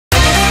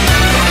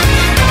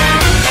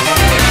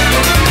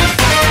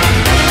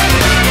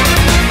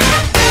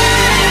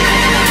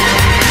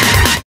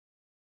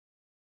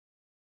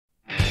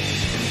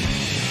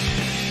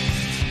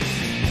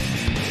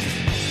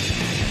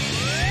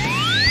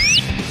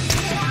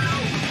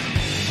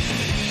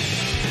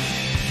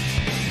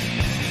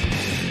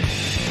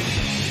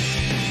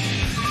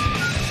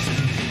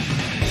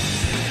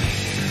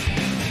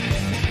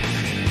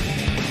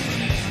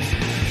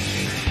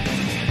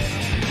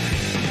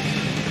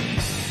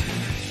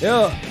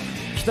よ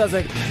う来た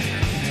ぜ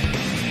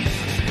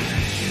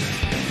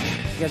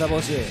下駄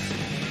帽子。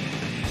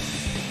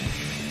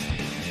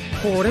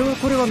こ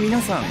れは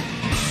皆さん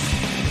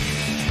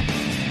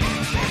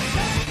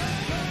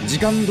時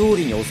間通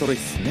りにお揃いっ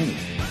すね。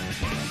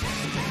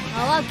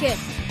あわけ、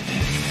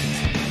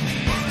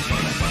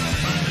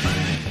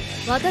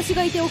私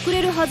がいて遅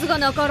れるはずが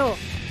なかろ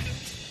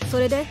う。そ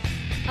れで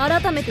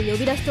改めて呼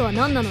び出しとは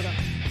何なのだ。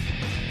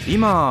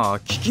今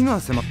危機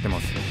が迫ってま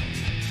す。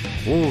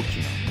大き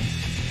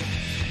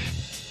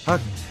なはっ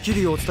き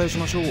りお伝えし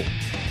ましょう。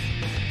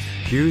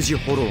給仕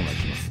フォローが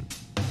来ます。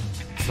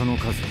その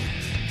数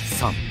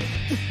3。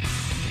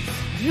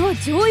それは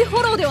上位フ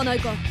ォローではない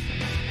か。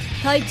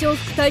隊長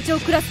副隊長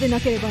クラスでな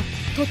ければ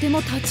とて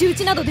も太刀打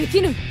ちなどで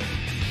きぬ。一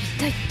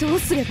体どう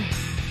すれば。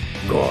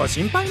ご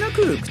心配な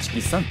く朽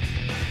木さん、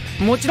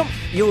もちろん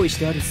用意し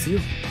てあるっすよ。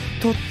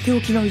とって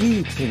おきの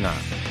いい手が。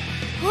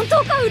本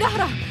当か浦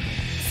原、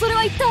それ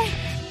は一体。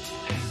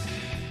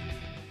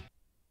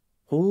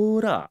ほ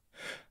ーら、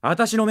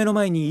私の目の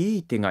前にい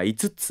い手が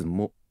5つ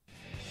も。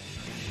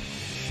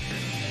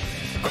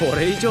こ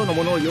れ以上の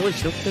ものを用意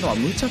しろってのは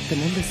無茶って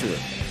もんです。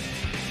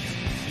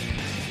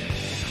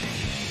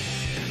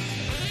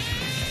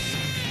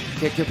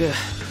結局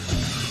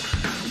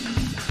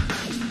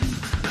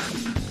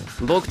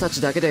僕た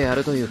ちだけでや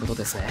るということ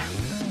ですね。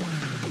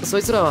そ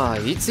いつらは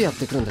いつやっ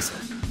てくるんです？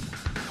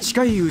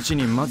近いうち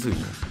にまず1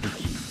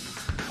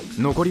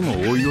匹、残りも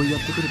おいおいや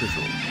ってくるでし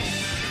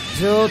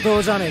ょ上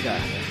等じゃねえか。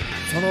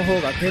その方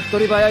が手っ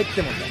取り早いっ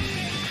てもんだ。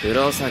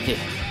黒崎、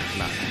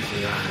まあ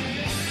君は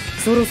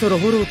そろそろ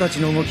フォローたち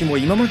の動きも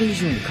今まで以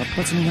上に活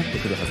発になって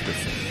くるはずで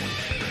す。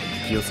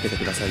気をつけて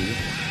くださいよ。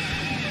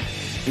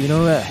井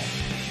上、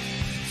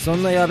そ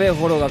んなやべえ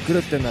フォローが来る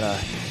ってんなら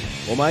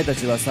お前た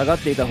ちは下がっ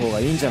ていた方が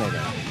いいんじゃないか。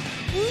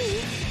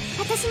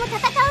私も戦う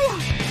よ。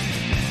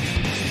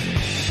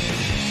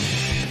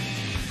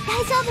大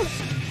丈夫、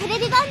テレ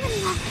ビ番組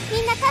は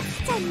みんなか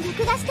つきちゃんに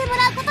録画しても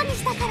らうことに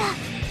したから。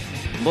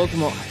僕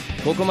も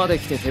ここまで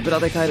来て手ぶら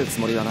で帰るつ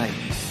もりはない。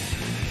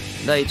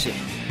第一、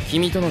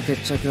君との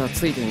決着は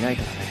ついていない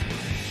からね。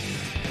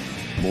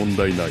問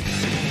題ない。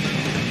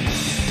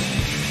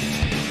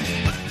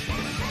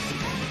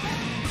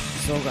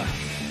そうか、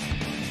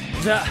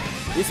じゃあ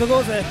急ご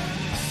うぜ。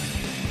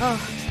ああ、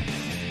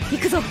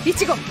行くぞイ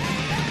チゴ。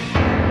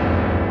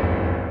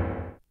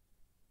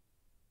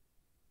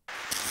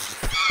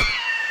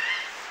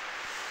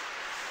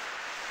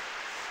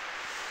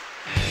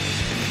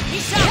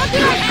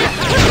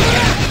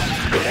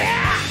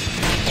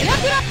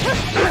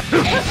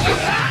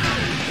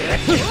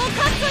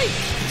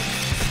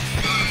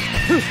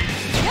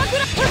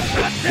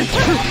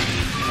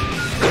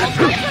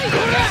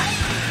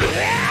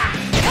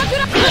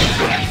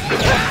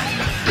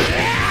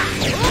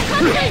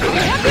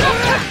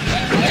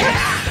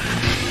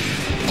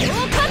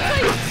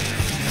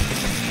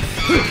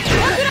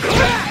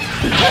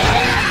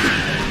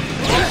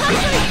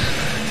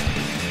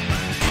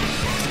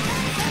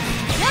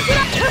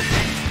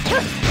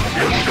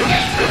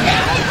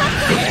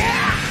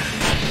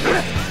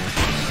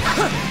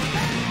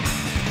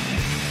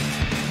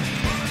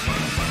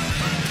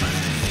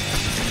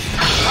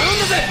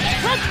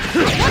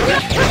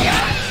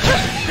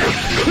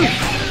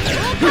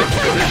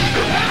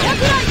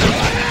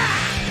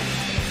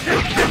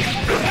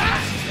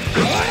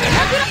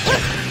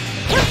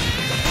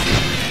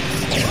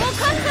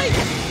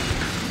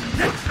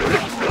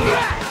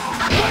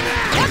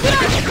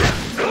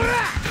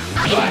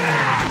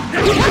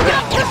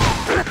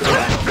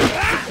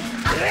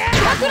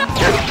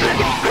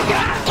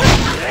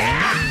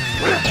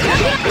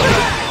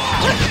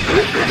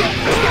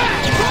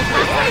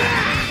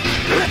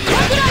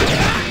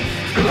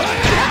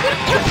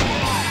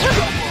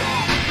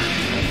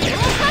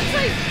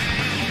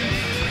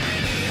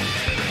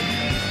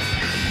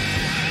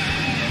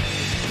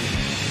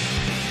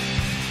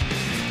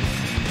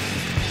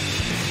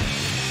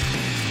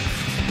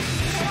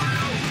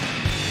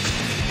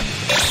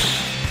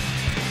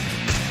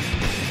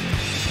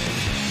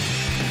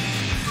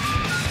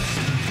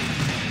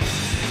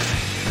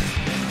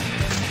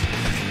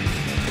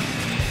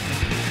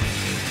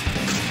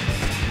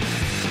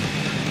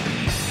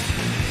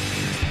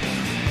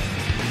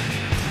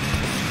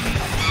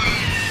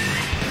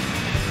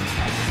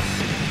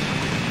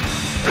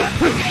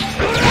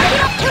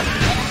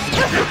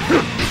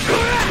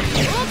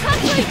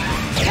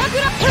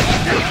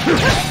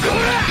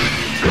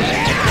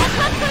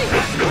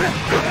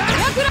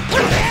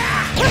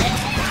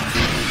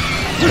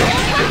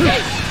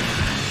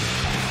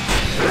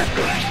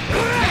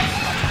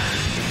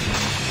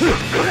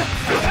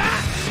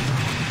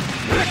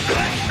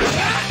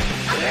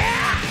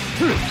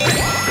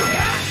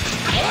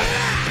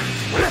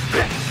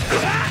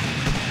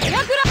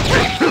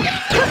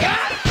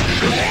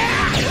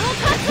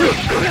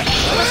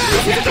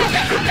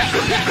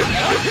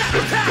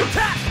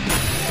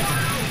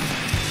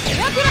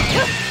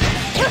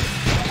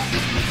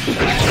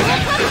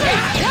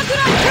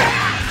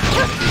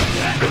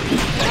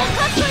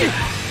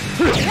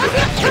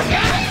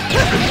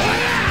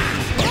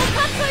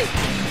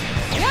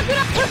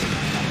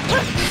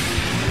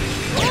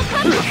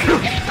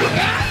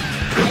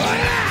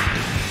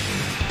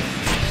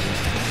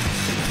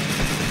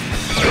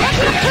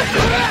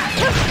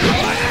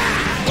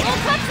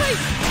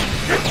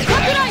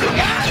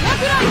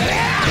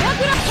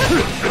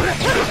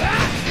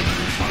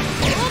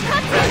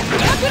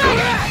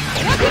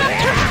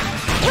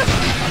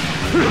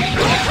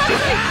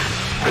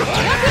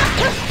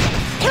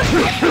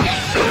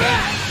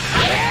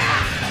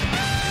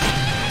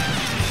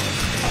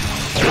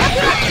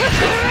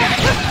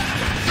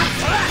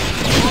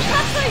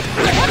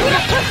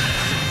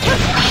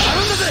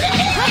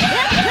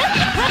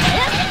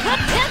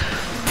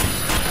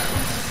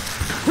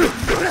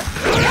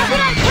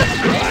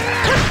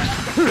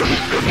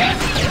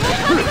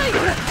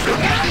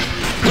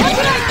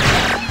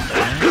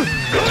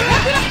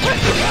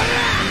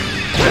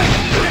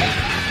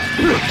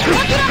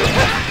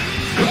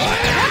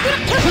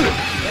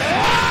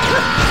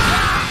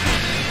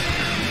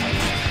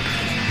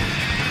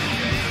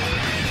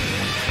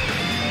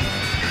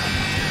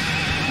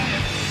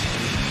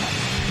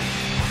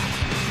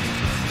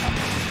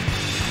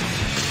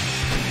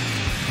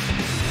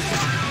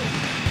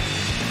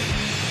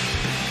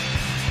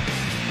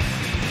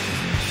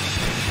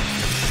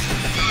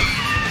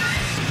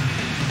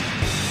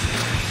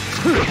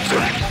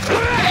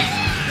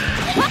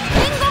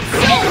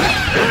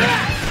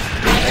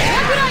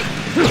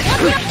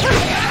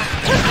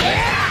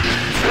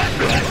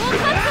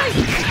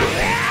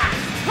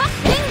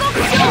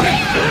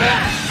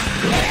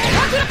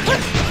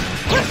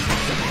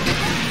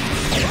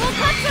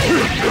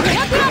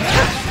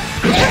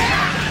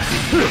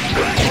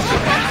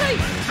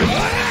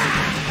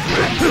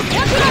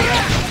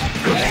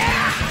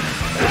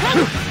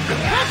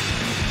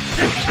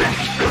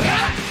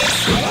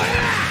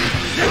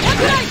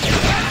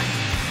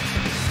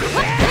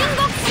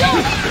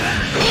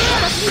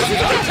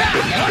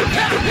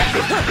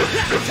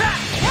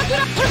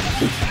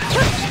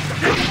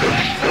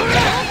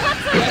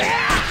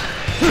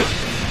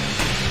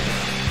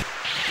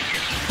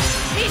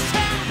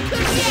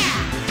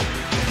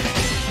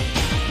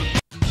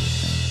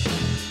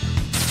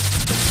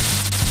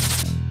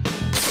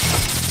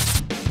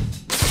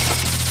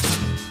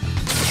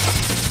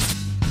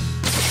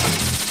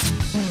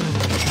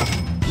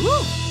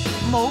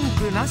文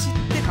句なしっ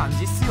て感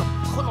じっすよ。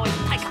この一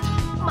体感、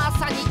ま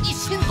さに一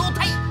心同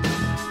体。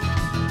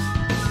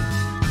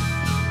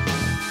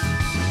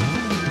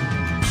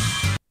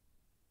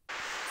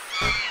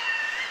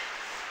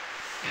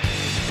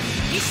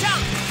ミッション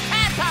ス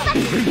ター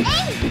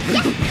ト。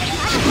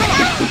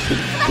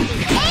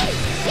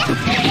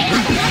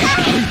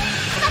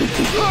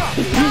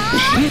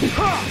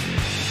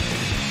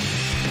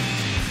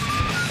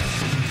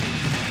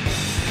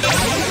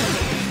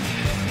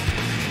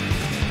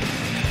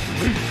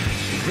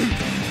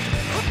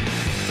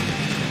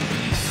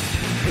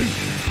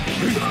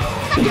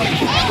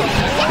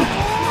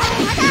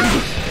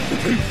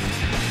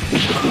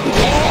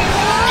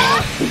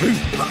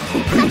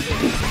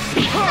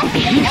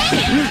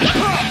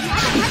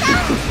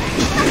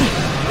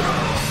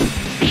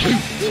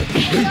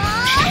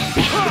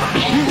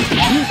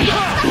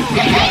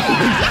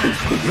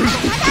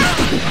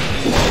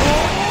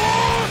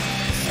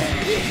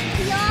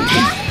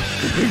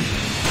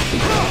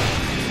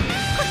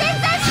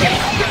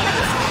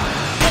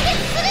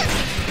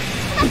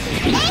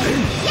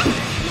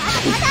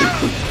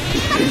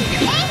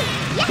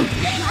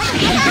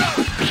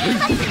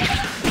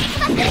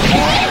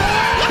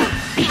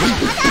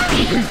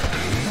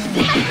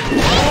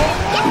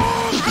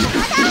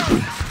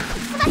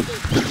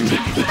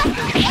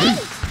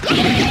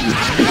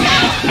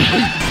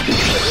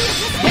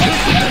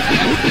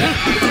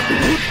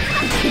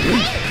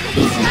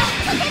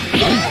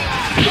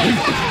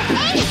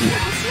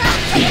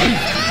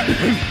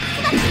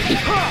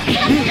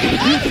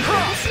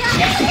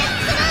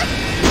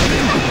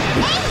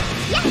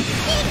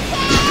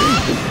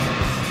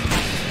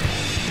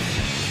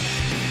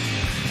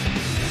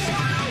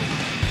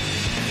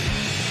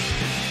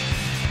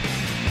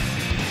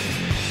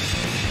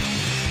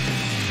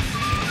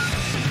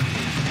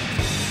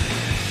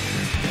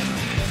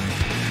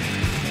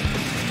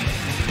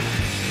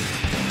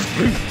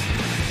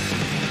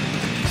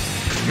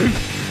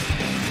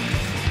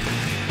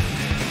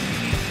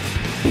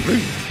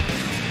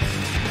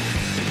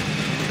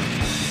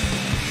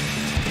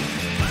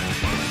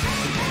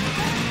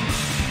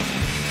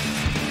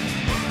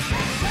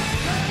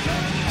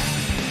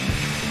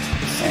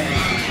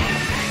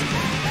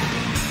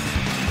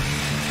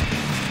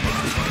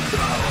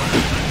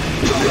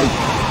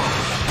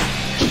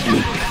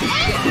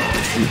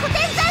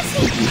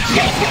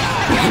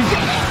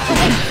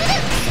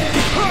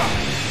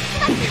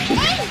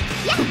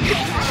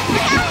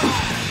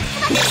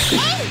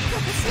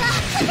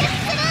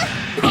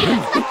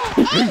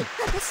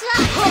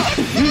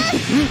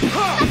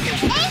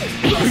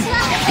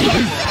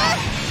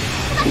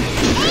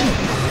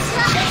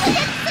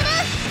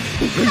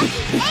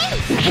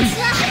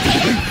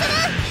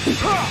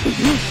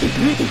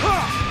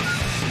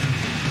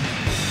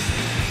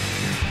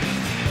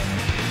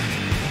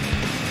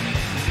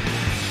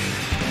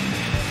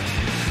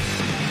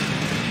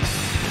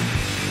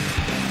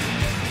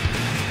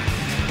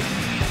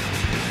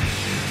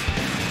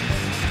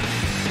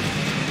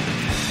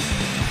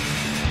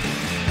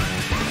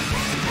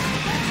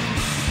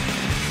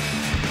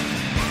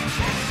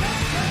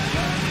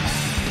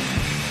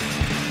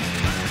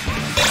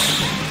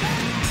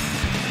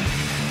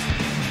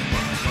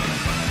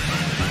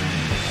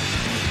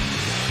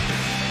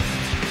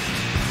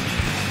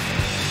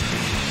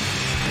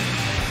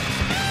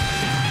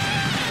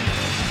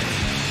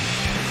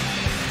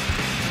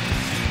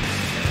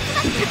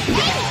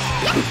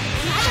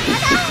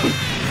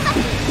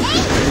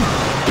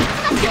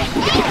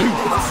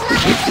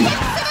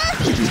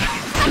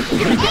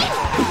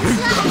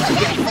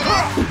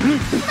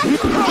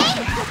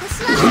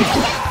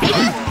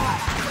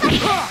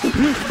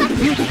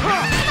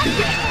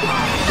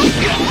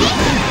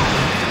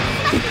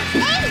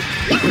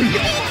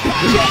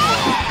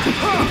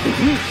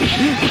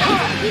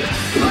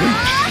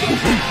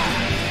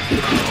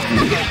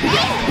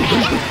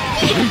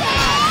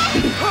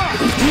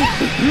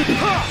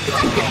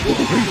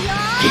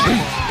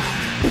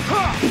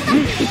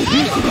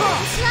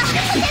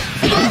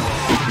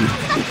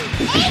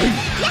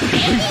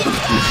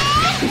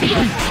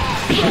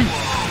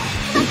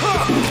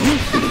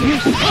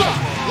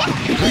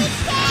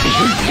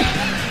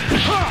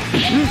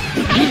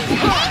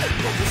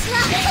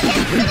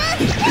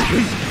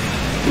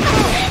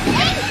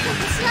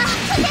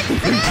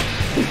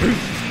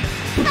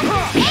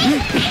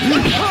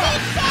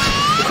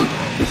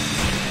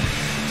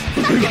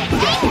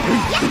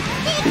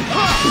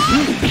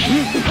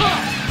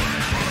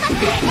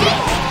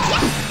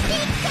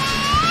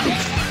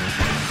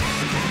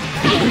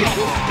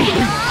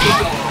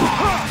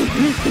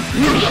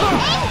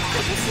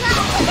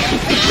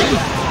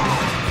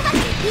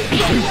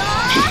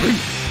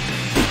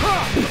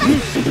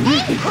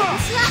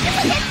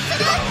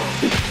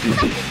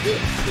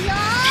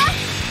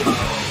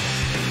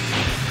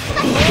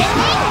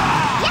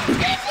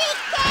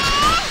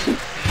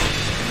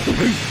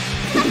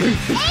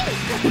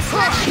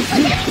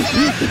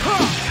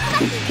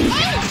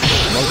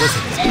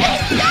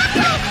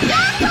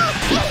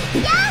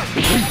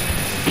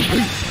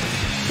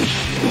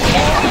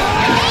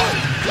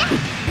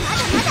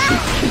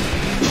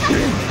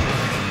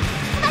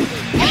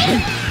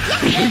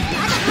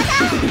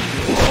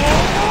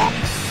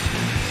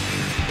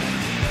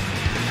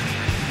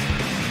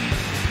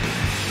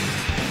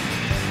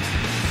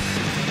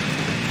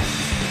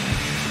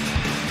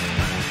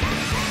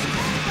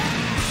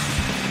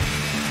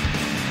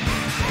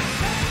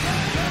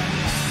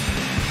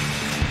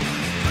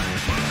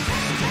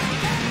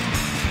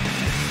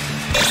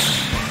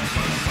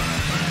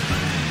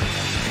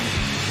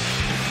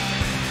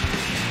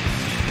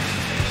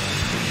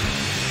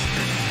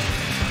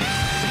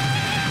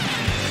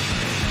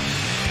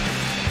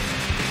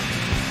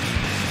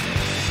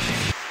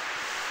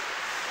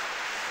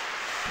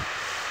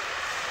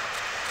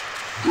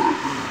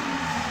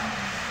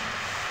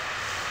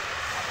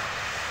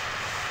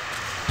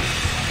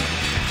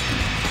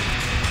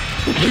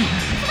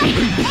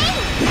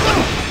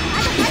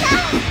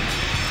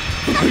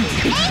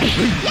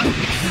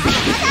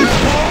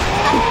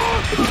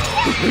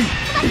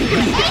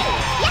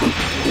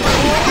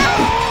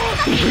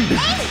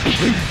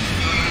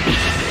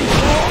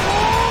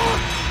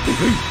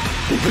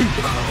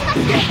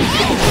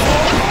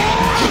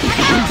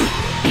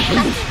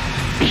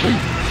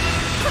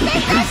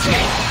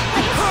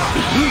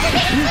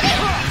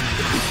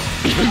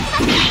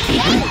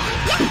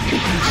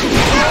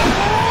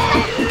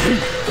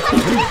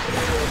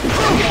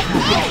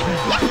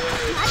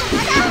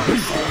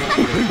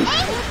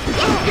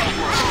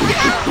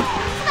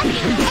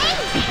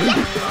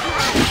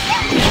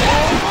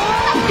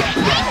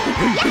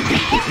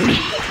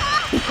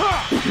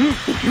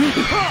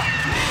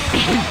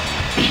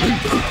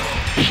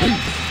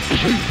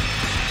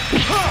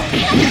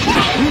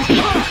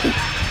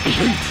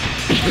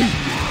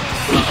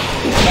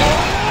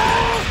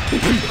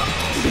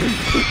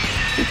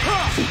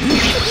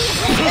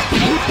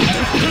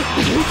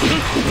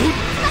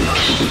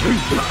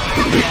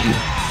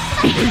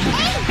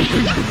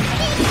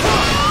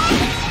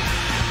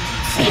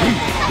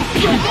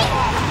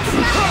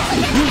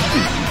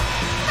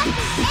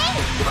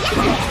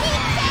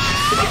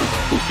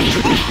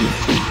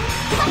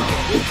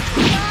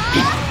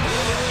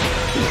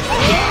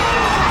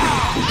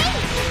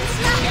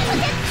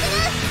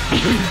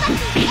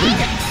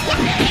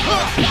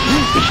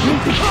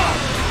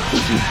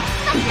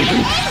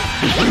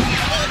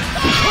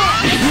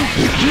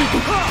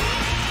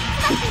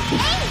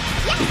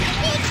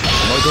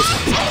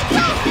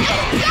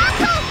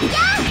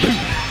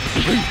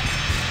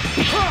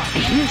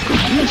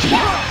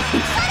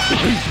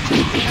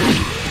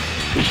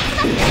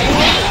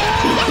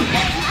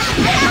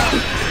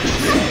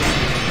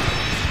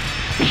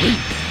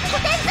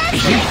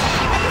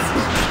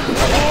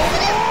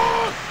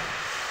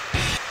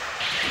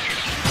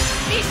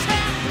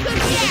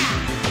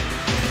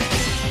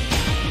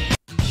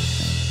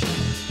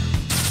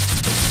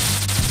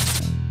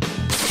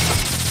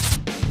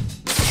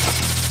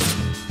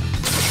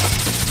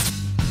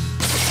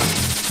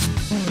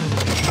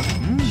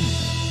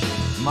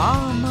ま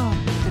あまあっ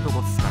てとこ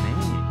っすかね。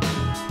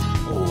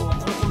おお、この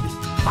コンビ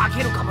化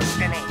けるかもし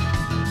れねえ。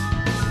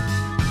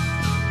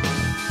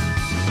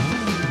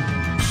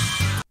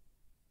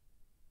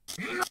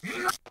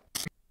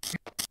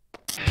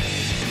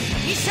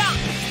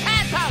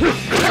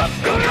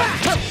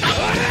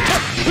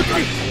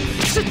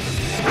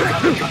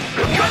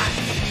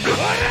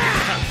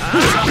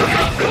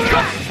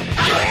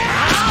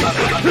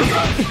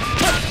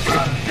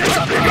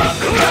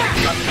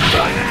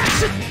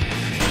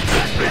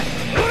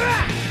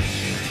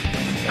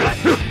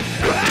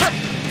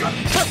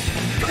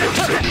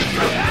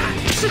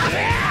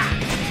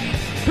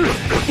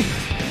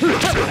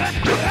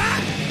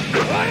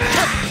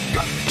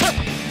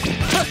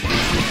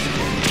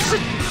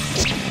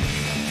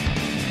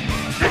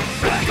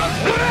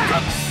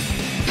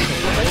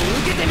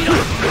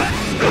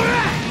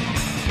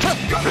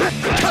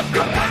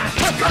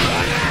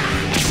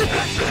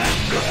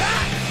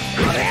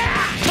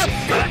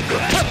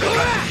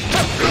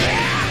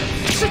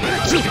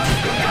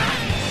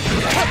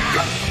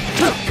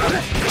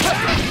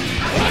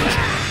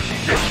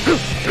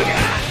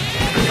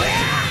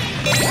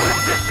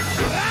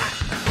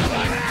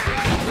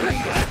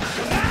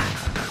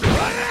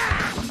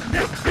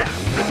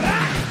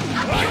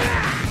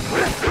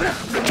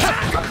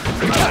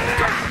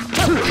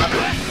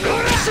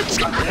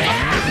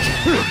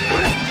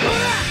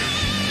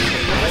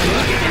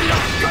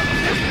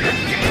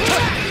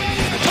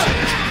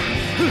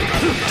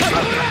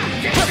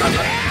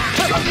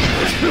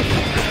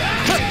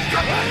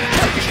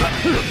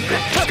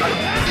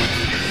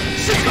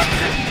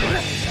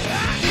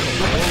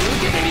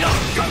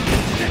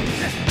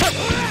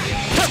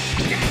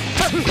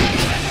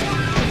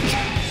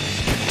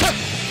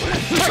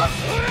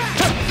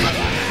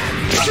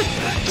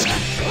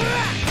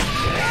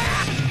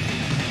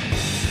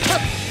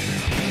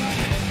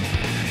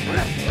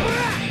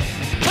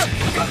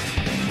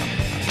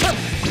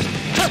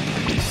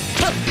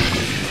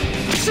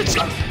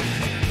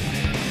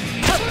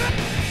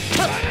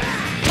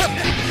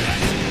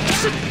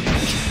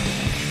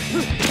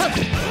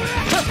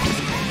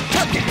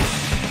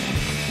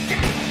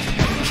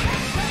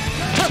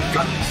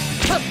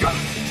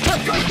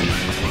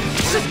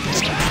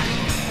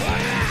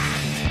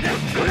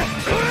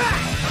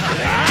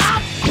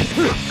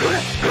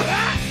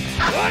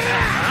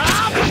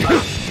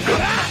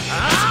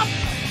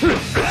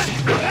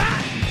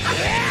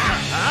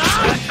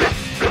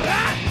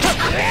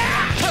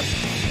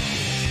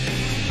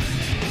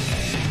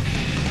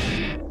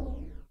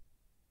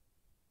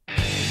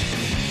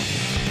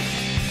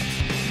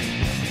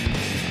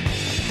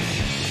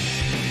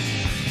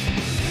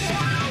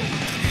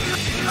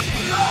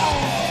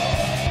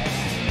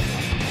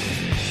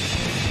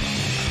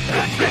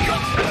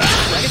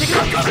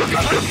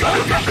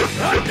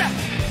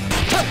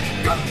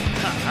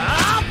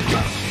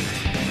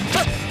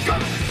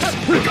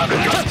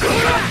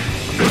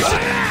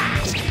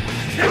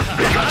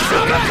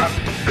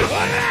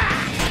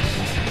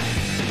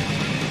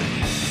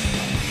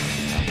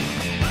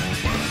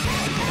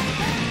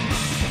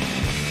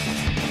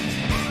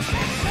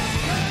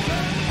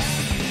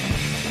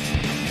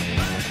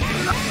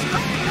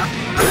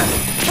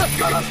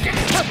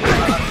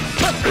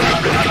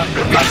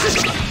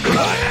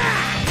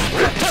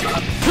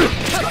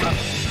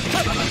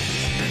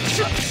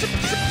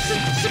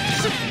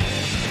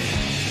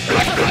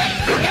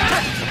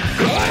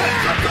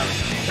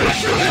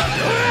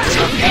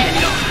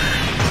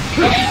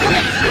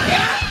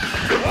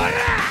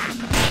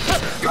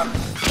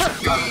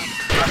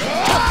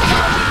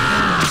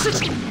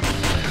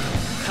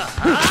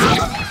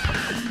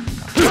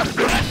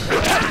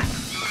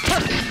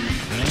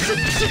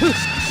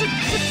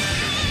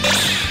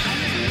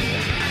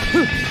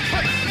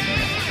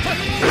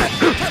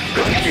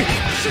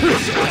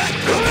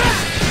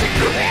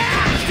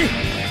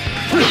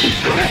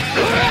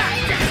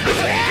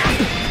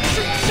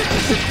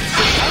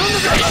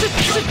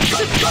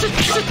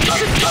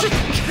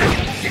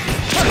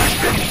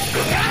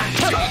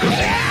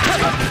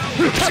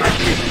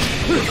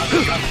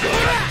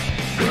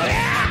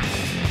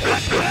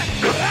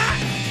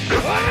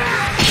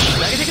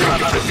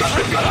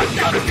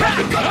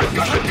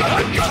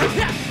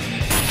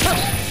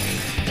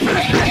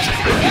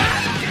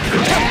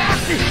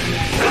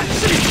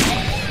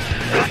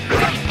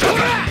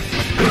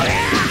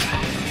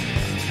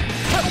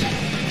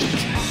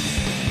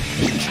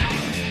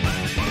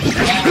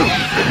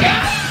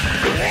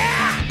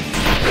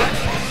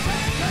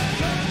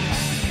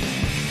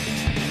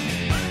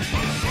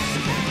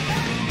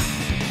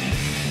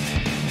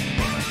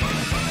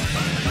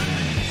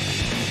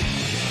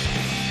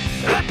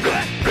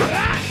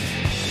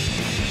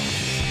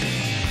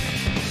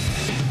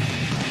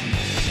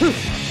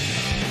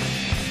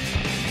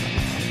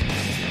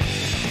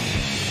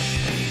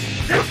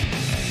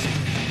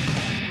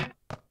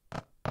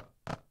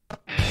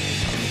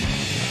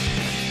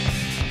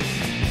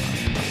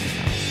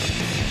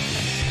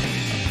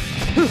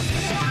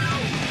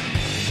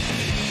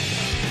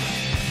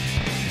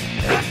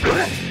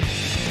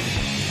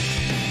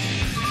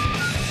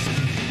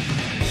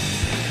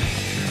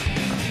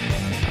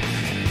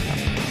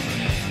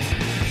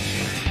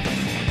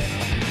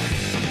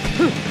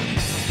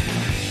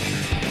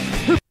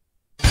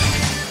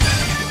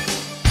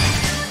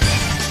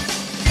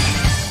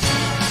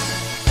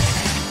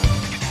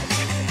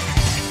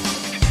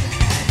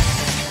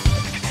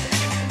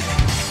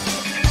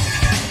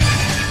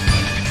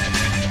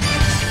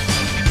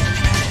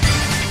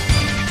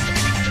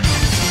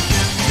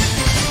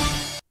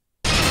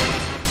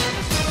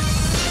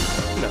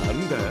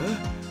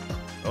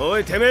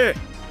てめえ、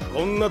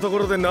こんなとこ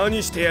ろで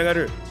何してやが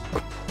る。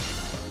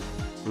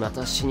ま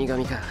た死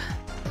神か。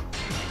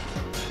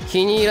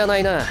気に入らな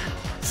いな、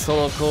そ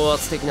の高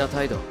圧的な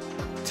態度。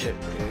てめ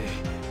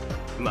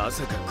え、ま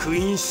さかクイ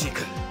ーンシー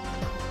か。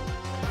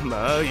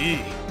まあいい、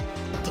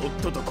とっ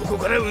ととここ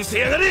から失せ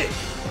やがれ。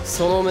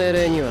その命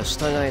令には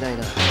従えない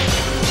な。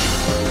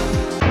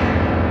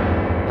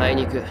あい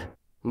にく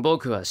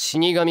僕は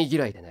死神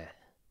嫌いでね。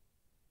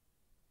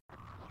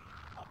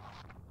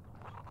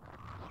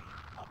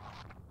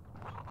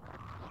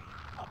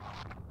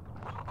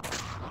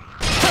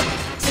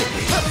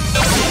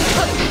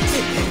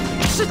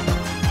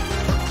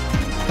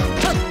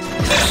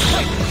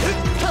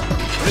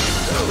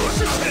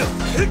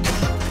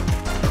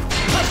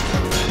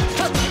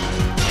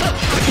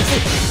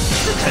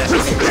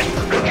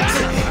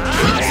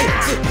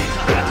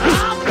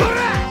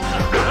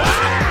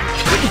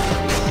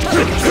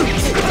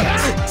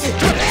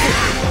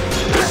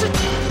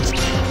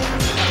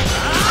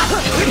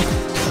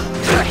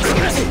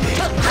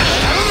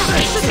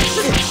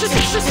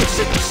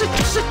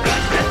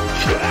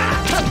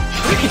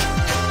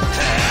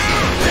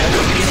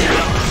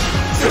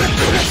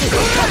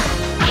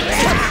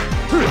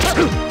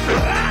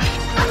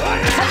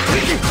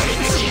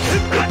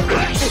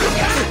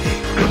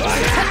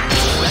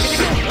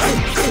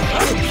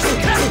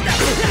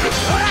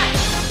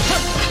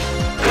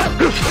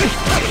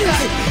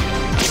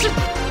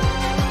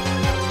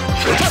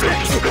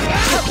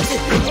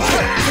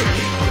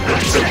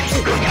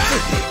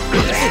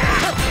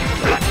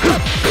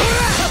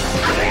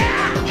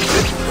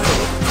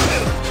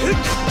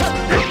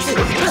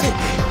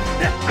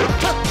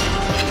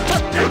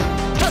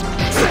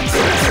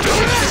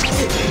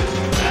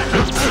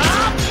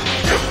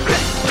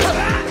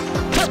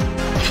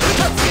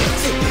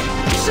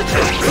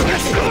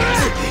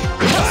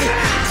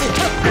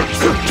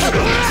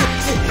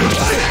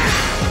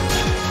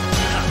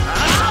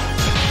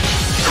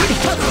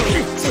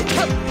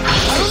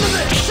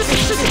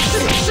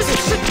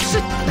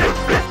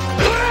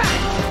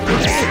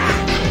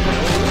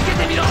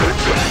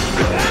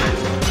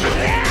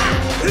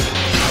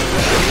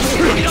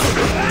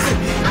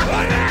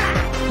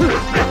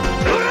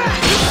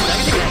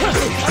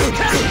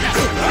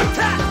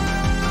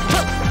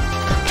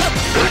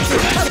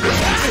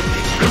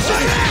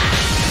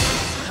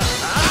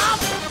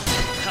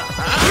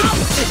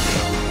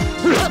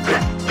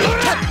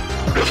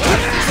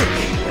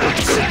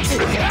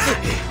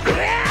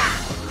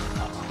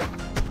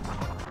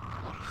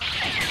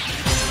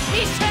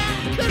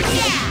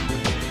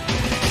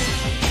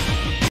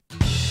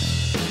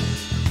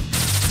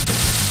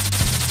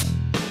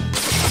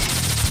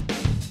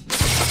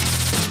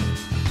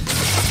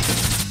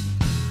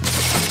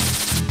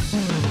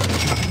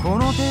こ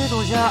の程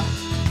度じゃ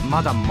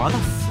まだまだ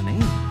っすね。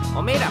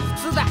おめえら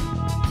普通だ。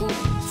普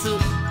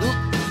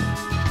通。